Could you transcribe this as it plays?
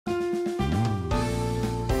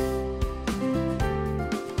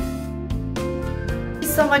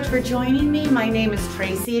so much for joining me. My name is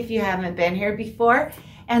Tracy if you haven't been here before,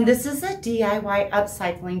 and this is a DIY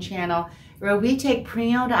upcycling channel where we take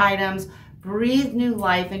pre-owned items, breathe new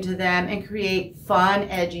life into them, and create fun,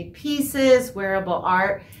 edgy pieces, wearable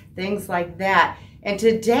art, things like that. And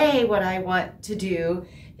today what I want to do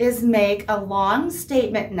is make a long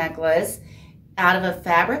statement necklace out of a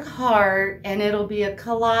fabric heart, and it'll be a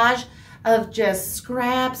collage of just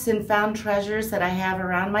scraps and found treasures that I have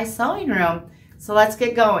around my sewing room. So let's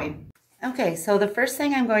get going. Okay, so the first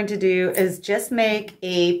thing I'm going to do is just make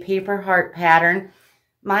a paper heart pattern.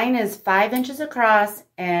 Mine is 5 inches across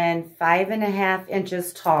and 5.5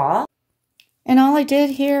 inches tall. And all I did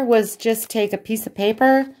here was just take a piece of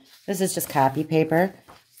paper, this is just copy paper,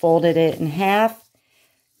 folded it in half,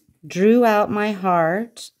 drew out my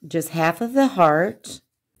heart, just half of the heart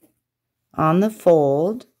on the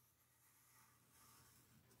fold,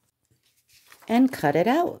 and cut it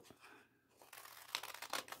out.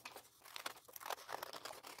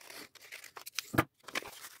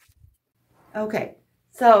 Okay,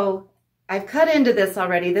 so I've cut into this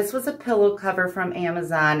already. This was a pillow cover from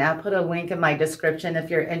Amazon. I'll put a link in my description if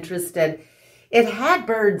you're interested. It had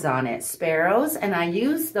birds on it, sparrows, and I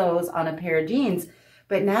used those on a pair of jeans,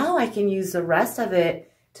 but now I can use the rest of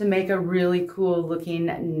it to make a really cool looking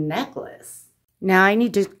necklace. Now I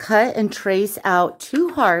need to cut and trace out 2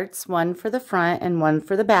 hearts, one for the front and one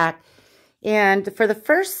for the back. And for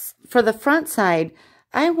the front side,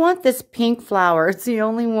 I want this pink flower. It's the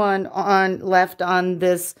only one left on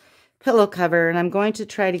this pillow cover, and I'm going to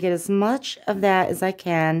try to get as much of that as I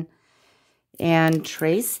can and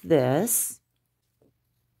trace this.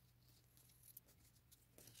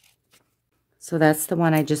 So that's the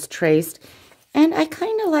one I just traced. And I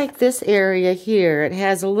kind of like this area here. It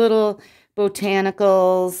has a little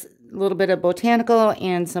botanicals, a little bit of botanical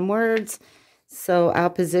and some words. So I'll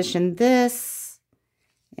position this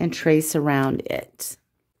and trace around it.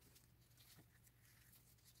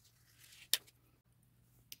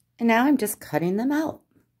 And now I'm just cutting them out.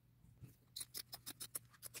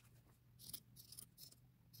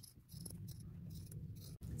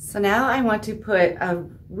 So now I want to put a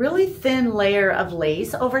really thin layer of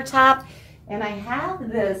lace over top. And I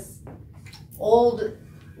have this old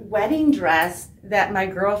wedding dress that my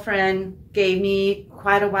girlfriend gave me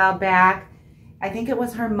quite a while back. I think it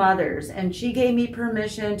was her mother's, and she gave me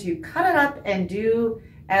permission to cut it up and do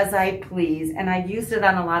as I please. And I used it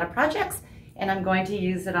on a lot of projects, and I'm going to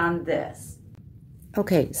use it on this.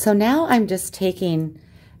 Okay, so now I'm just taking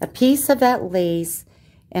a piece of that lace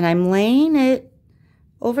and I'm laying it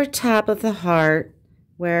over top of the heart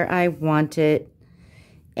where I want it.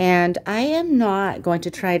 And I am not going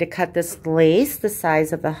to try to cut this lace the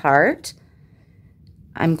size of the heart.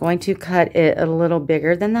 I'm going to cut it a little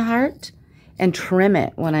bigger than the heart and trim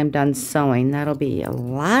it when I'm done sewing. That'll be a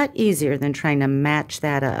lot easier than trying to match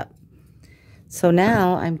that up. So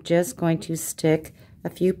now I'm just going to stick a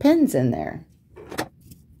few pins in there.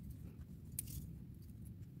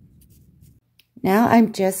 Now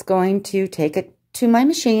I'm just going to take it to my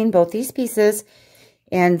machine, both these pieces,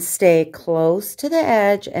 and stay close to the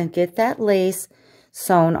edge and get that lace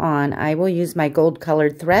sewn on. I will use my gold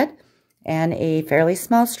colored thread and a fairly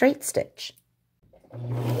small straight stitch.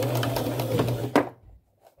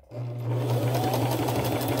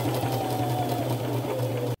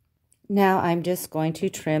 Now I'm just going to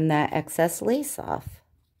trim that excess lace off.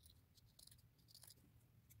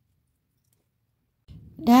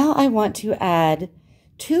 Now I want to add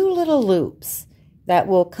 2 little loops that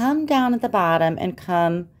will come down at the bottom and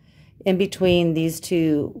come in between these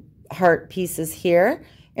 2 heart pieces here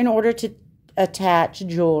in order to attach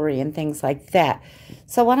jewelry and things like that.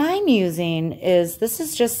 So what I'm using is, this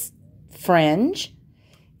is just fringe,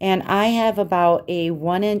 and I have about a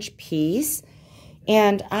 1-inch piece,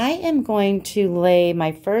 and I am going to lay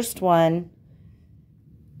my first one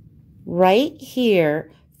right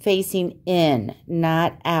here facing in,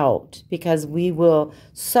 not out, because we will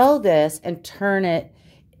sew this and turn it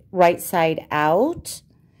right side out,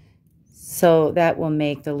 so that will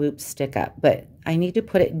make the loop stick up. But I need to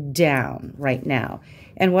put it down right now.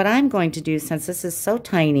 And what I'm going to do, since this is so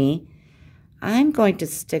tiny, I'm going to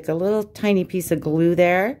stick a little tiny piece of glue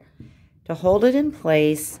there to hold it in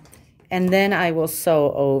place, and then I will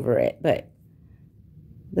sew over it. But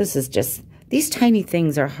this is just, these tiny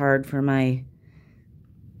things are hard for my,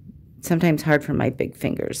 sometimes hard for my big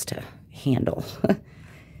fingers to handle.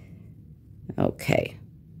 Okay,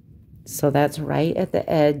 so that's right at the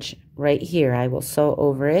edge right here. I will sew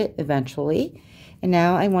over it eventually. And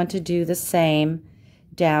now I want to do the same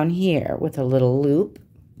down here with a little loop.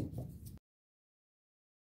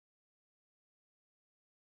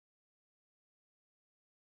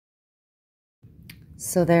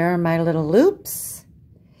 So there are my little loops.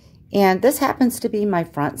 And this happens to be my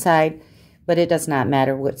front side, but it does not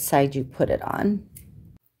matter which side you put it on.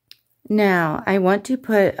 Now, I want to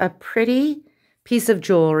put a pretty piece of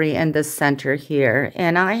jewelry in the center here.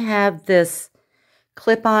 And I have this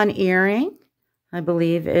clip-on earring. I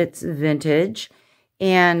believe it's vintage.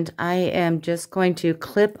 And I am just going to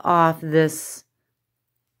clip off this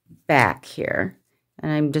back here.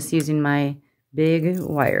 And I'm just using my big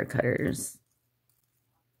wire cutters.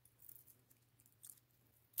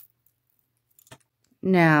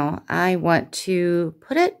 Now, I want to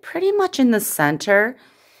put it pretty much in the center.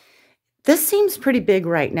 This seems pretty big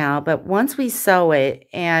right now, but once we sew it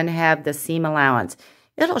and have the seam allowance,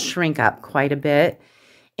 it'll shrink up quite a bit.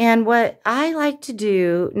 And what I like to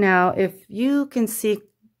do, now if you can see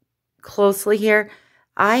closely here,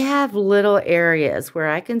 I have little areas where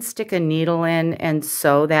I can stick a needle in and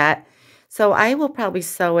sew that. So I will probably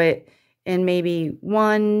sew it in maybe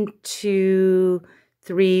 1, 2,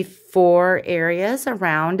 3, 4 areas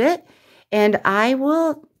around it. And I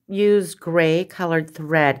will use gray colored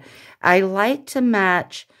thread. I like to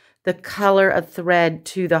match the color of thread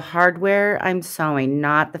to the hardware I'm sewing,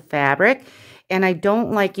 not the fabric. And I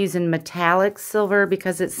don't like using metallic silver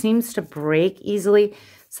because it seems to break easily.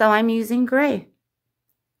 So I'm using gray.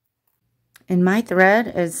 And my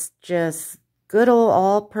thread is just good old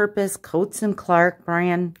all-purpose Coats & Clark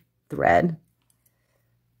brand thread.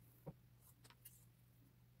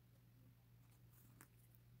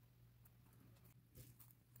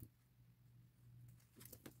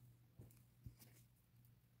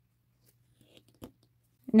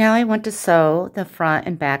 Now I want to sew the front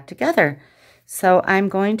and back together. So I'm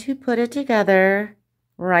going to put it together,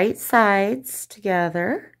 right sides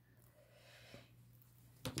together.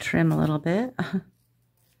 Trim a little bit.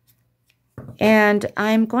 And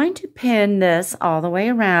I'm going to pin this all the way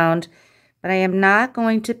around, but I am not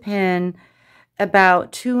going to pin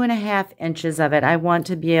about 2.5 inches of it. I want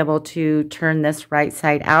to be able to turn this right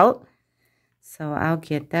side out. So I'll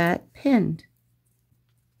get that pinned.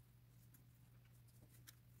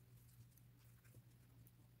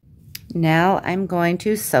 Now I'm going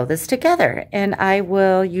to sew this together, and I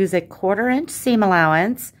will use a 1/4 inch seam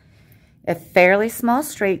allowance, a fairly small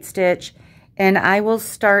straight stitch, and I will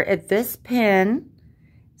start at this pin,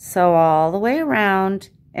 sew all the way around,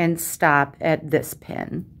 and stop at this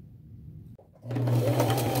pin.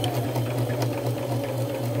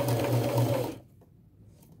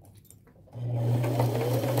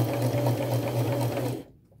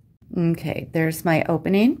 Okay, there's my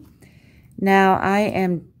opening. Now I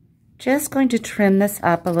am just going to trim this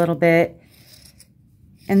up a little bit,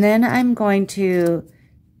 and then I'm going to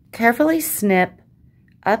carefully snip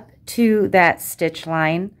up to that stitch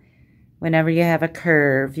line. Whenever you have a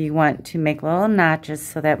curve, you want to make little notches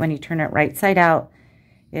so that when you turn it right side out,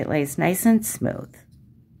 it lays nice and smooth.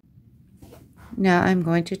 Now I'm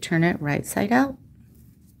going to turn it right side out.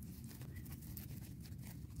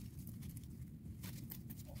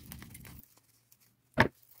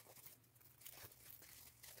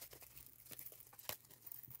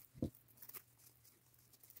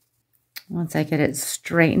 Once I get it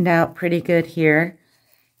straightened out pretty good here,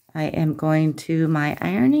 I am going to my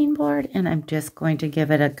ironing board and I'm just going to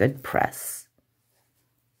give it a good press.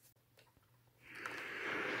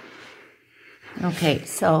 Okay,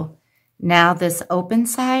 so now this open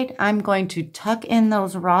side, I'm going to tuck in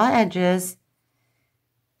those raw edges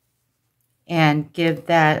and give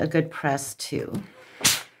that a good press too.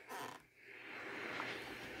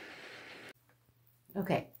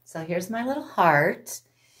 Okay, so here's my little heart.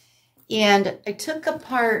 And I took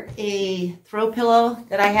apart a throw pillow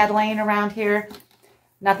that I had laying around here.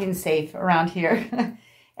 Nothing safe around here.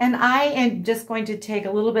 And I am just going to take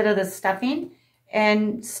a little bit of the stuffing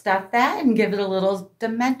and stuff that and give it a little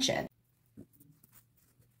dimension.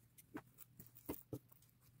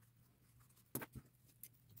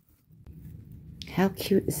 How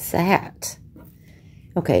cute is that?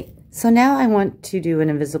 Okay, so now I want to do an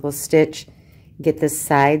invisible stitch, get this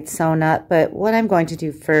side sewn up, but what I'm going to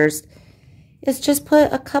do first is just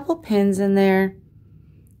put a couple pins in there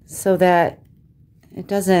so that it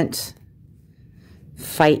doesn't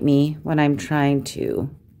fight me when I'm trying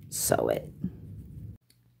to sew it.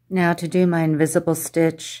 Now to do my invisible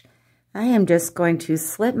stitch, I am just going to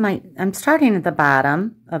slip I'm starting at the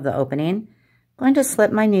bottom of the opening, going to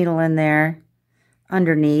slip my needle in there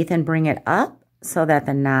underneath and bring it up so that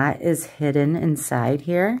the knot is hidden inside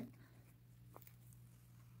here.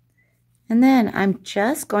 And then I'm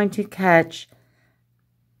just going to catch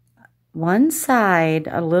one side,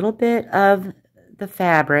 a little bit of the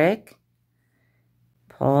fabric,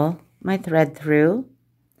 pull my thread through,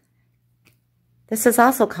 This is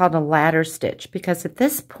also called a ladder stitch because at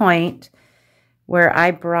this point where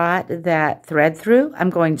I brought that thread through, I'm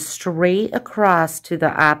going straight across to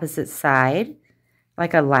the opposite side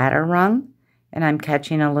like a ladder rung, and I'm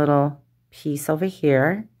catching a little piece over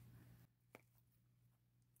here.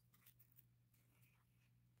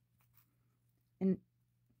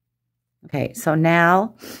 Okay, so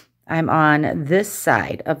now I'm on this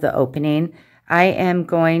side of the opening. I am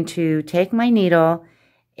going to take my needle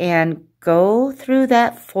and go through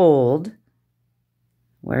that fold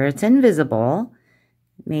where it's invisible,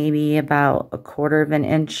 maybe about 1/4 of an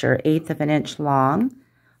inch or 1/8 of an inch long.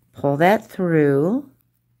 Pull that through.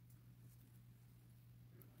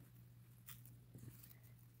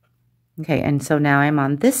 Okay, and so now I'm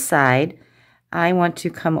on this side. I want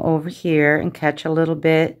to come over here and catch a little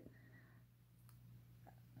bit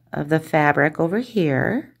of the fabric over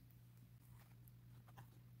here.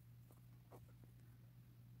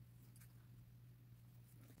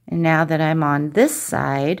 And now that I'm on this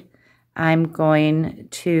side, I'm going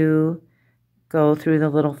to go through the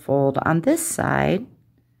little fold on this side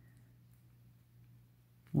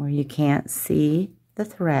where you can't see the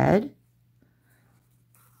thread.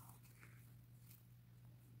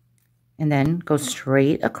 And then go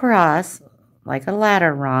straight across like a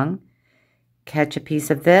ladder rung. Catch a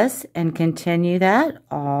piece of this and continue that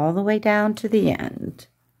all the way down to the end.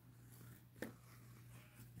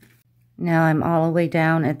 Now I'm all the way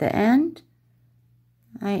down at the end.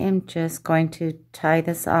 I am just going to tie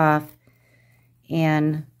this off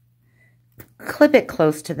and clip it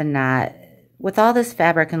close to the knot. With all this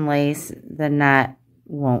fabric and lace, the knot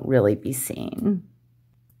won't really be seen.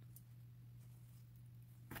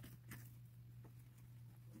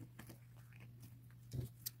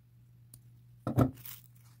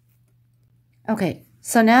 Okay,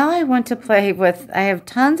 so now I want to play with, I have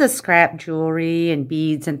tons of scrap jewelry and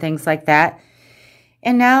beads and things like that.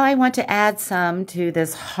 And now I want to add some to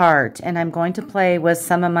this heart, and I'm going to play with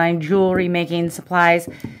some of my jewelry making supplies.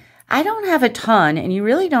 I don't have a ton, and you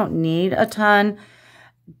really don't need a ton.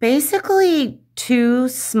 Basically, 2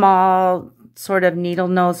 small sort of needle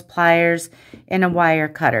nose pliers and a wire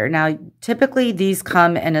cutter. Now, typically these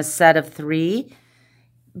come in a set of 3,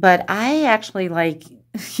 but I actually like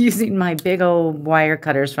using my big old wire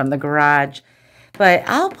cutters from the garage. But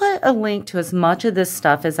I'll put a link to as much of this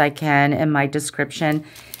stuff as I can in my description.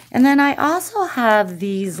 And then I also have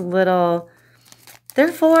these little,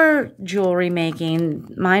 they're for jewelry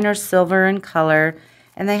making. Mine are silver in color,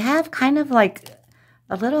 and they have kind of like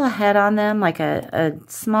a little head on them, like a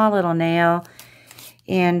small little nail.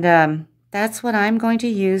 And that's what I'm going to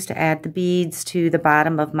use to add the beads to the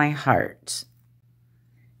bottom of my heart.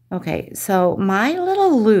 Okay, so my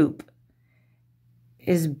little loop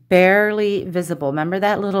is barely visible. Remember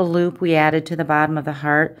that little loop we added to the bottom of the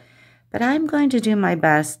heart? But I'm going to do my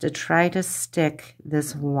best to try to stick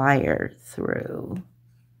this wire through.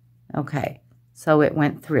 Okay, so it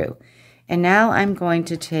went through. And now I'm going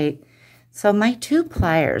to take, so my 2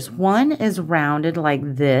 pliers, one is rounded like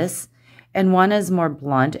this, and one is more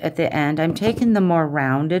blunt at the end. I'm taking the more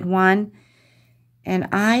rounded one, and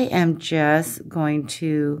I am just going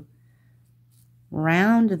to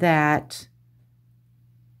round that.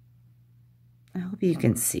 I hope you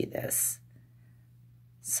can see this,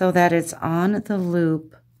 so that it's on the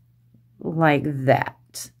loop like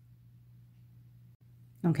that.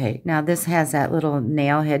 Okay, now this has that little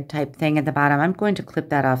nail head type thing at the bottom. I'm going to clip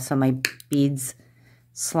that off so my beads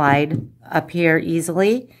slide up here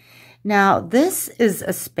easily. Now this is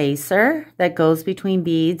a spacer that goes between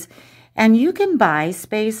beads, and you can buy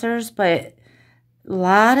spacers, but a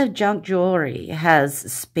lot of junk jewelry has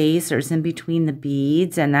spacers in between the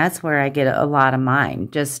beads, and that's where I get a lot of mine,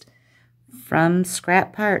 just from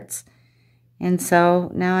scrap parts. And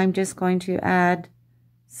so now I'm just going to add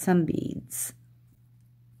some beads.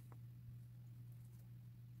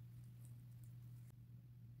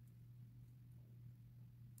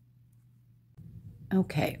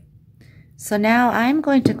 Okay, so now I'm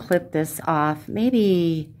going to clip this off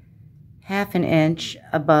maybe 1/2 inch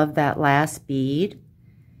above that last bead.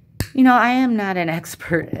 You know, I am not an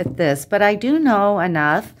expert at this, but I do know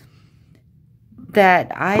enough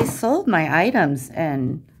that I sold my items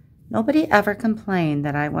and nobody ever complained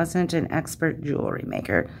that I wasn't an expert jewelry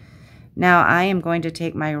maker. Now I am going to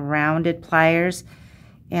take my rounded pliers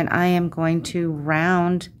and I am going to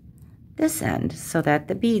round this end so that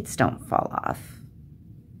the beads don't fall off.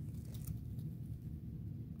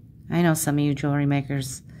 I know some of you jewelry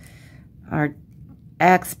makers are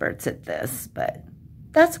experts at this, but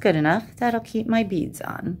that's good enough. That'll keep my beads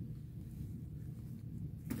on.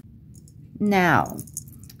 Now,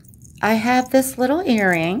 I have this little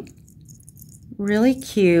earring really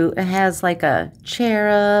cute. It has like a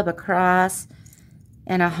cherub, a cross,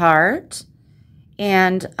 and a heart.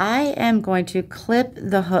 And I am going to clip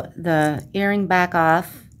the earring back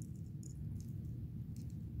off.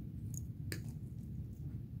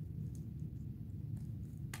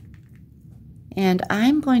 And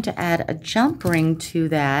I'm going to add a jump ring to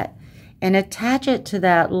that and attach it to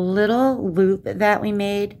that little loop that we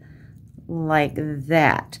made like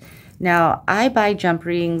that. Now, I buy jump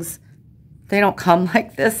rings. They don't come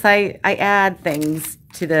like this. I add things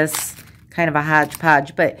to this, kind of a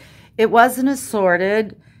hodgepodge, but it was an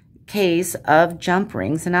assorted case of jump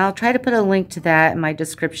rings, and I'll try to put a link to that in my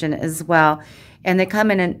description as well. And they come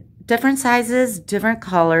in different sizes, different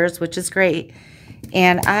colors, which is great.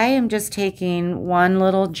 And I am just taking one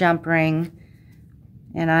little jump ring,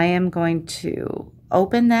 and I am going to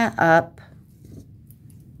open that up,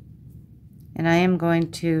 and I am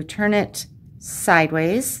going to turn it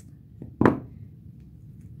sideways,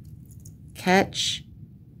 catch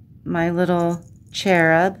my little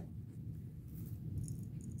cherub,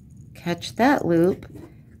 catch that loop,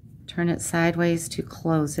 turn it sideways to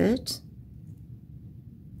close it.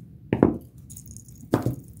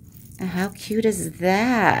 And how cute is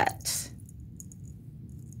that?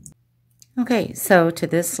 Okay, so to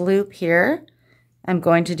this loop here, I'm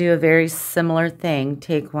going to do a very similar thing.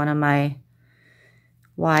 Take one of my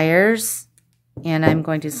wires and I'm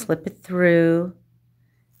going to slip it through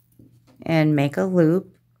and make a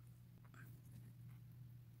loop.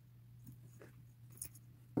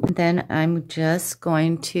 And then I'm just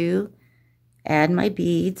going to add my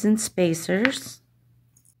beads and spacers.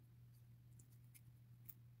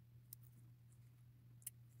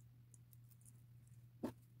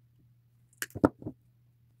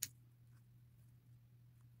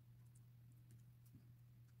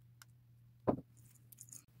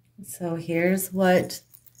 So here's what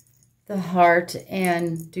the heart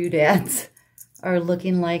and doodads are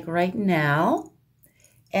looking like right now.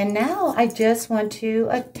 And now I just want to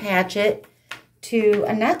attach it to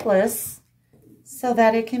a necklace so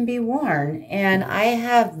that it can be worn. And I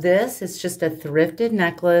have this, it's just a thrifted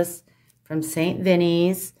necklace from St.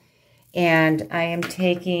 Vinny's. And I am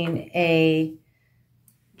taking a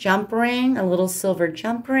jump ring, a little silver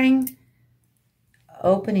jump ring,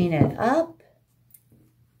 opening it up.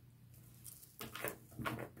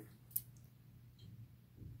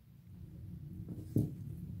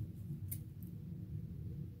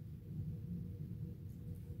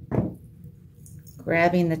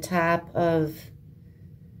 Grabbing the top of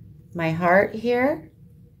my heart here,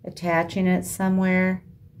 attaching it somewhere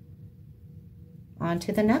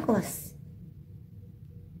onto the necklace.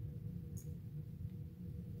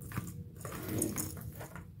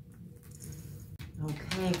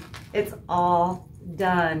 Okay, it's all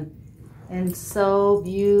done and so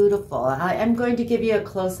beautiful. I am going to give you a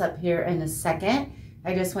close-up here in a second.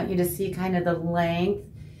 I just want you to see kind of the length.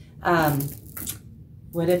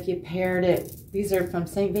 What if you paired it? These are from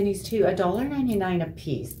St. Vinny's too, $1.99 a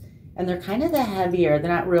piece. And they're kind of the heavier.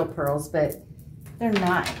 They're not real pearls, but they're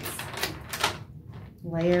nice.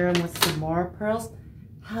 Layer them with some more pearls.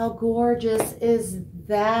 How gorgeous is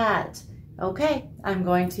that? Okay, I'm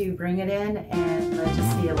going to bring it in and let you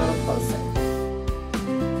see a little closer.